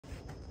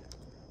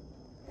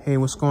Hey,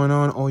 what's going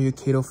on, all you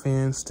Kato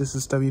fans? This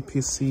is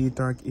W.P.C,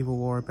 Dark Evil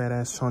War,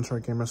 Badass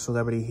Chantar Gamer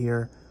Celebrity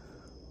here.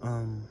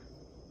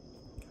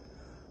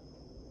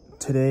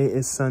 Today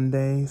is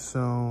Sunday,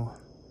 so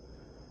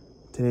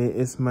today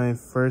is my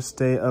first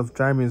day of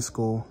driving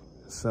school.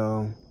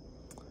 So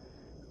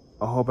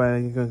I hope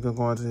I'm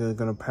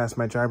gonna pass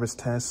my driver's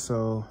test.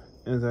 So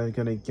I'm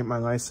gonna get my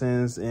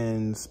license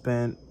and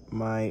spend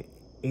my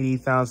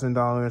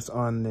 $80,000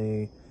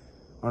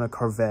 on a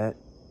Corvette.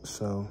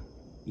 So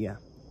yeah.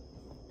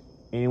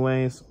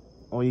 Anyways,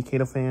 all you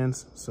Kato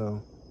fans,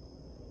 so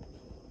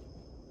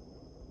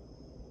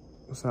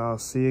I'll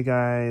see you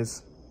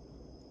guys.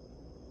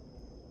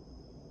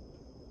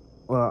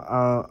 Well,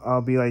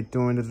 I'll be like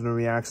doing the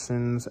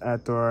reactions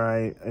after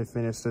I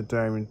finish the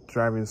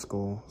driving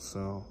school.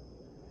 So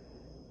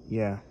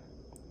yeah.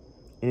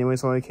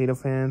 Anyways, all you Kato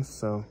fans,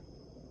 so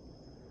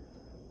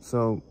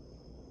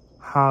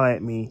holla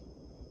at me.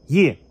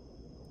 Yeah.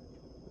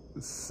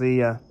 See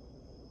ya.